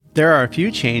There are a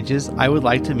few changes I would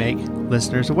like to make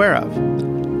listeners aware of.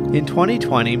 In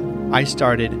 2020, I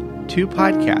started 2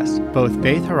 podcasts, both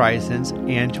Faith Horizons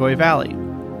and Joy Valley.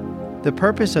 The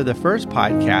purpose of the first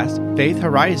podcast, Faith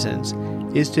Horizons,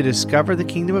 is to discover the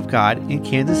kingdom of God in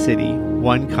Kansas City,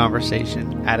 one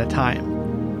conversation at a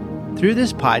time. Through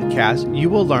this podcast, you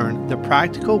will learn the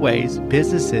practical ways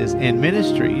businesses and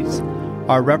ministries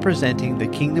are representing the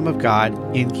kingdom of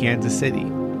God in Kansas City.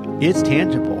 It's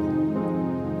tangible.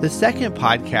 The second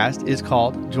podcast is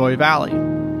called Joy Valley.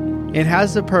 It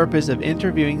has the purpose of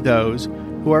interviewing those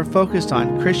who are focused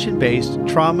on Christian-based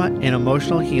trauma and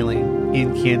emotional healing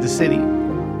in Kansas City.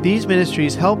 These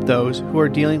ministries help those who are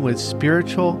dealing with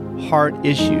spiritual heart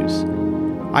issues.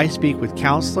 I speak with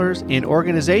counselors and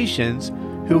organizations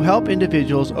who help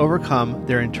individuals overcome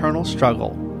their internal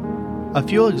struggle. A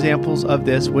few examples of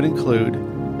this would include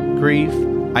grief,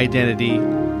 identity,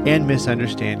 and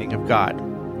misunderstanding of God.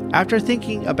 After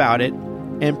thinking about it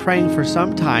and praying for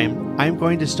some time, I'm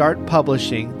going to start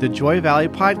publishing the Joy Valley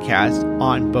podcast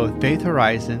on both Faith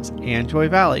Horizons and Joy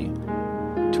Valley.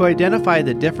 To identify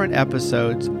the different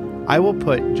episodes, I will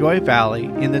put Joy Valley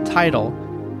in the title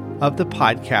of the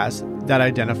podcast that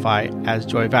identify as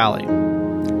Joy Valley.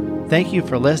 Thank you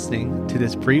for listening to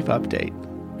this brief update.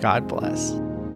 God bless.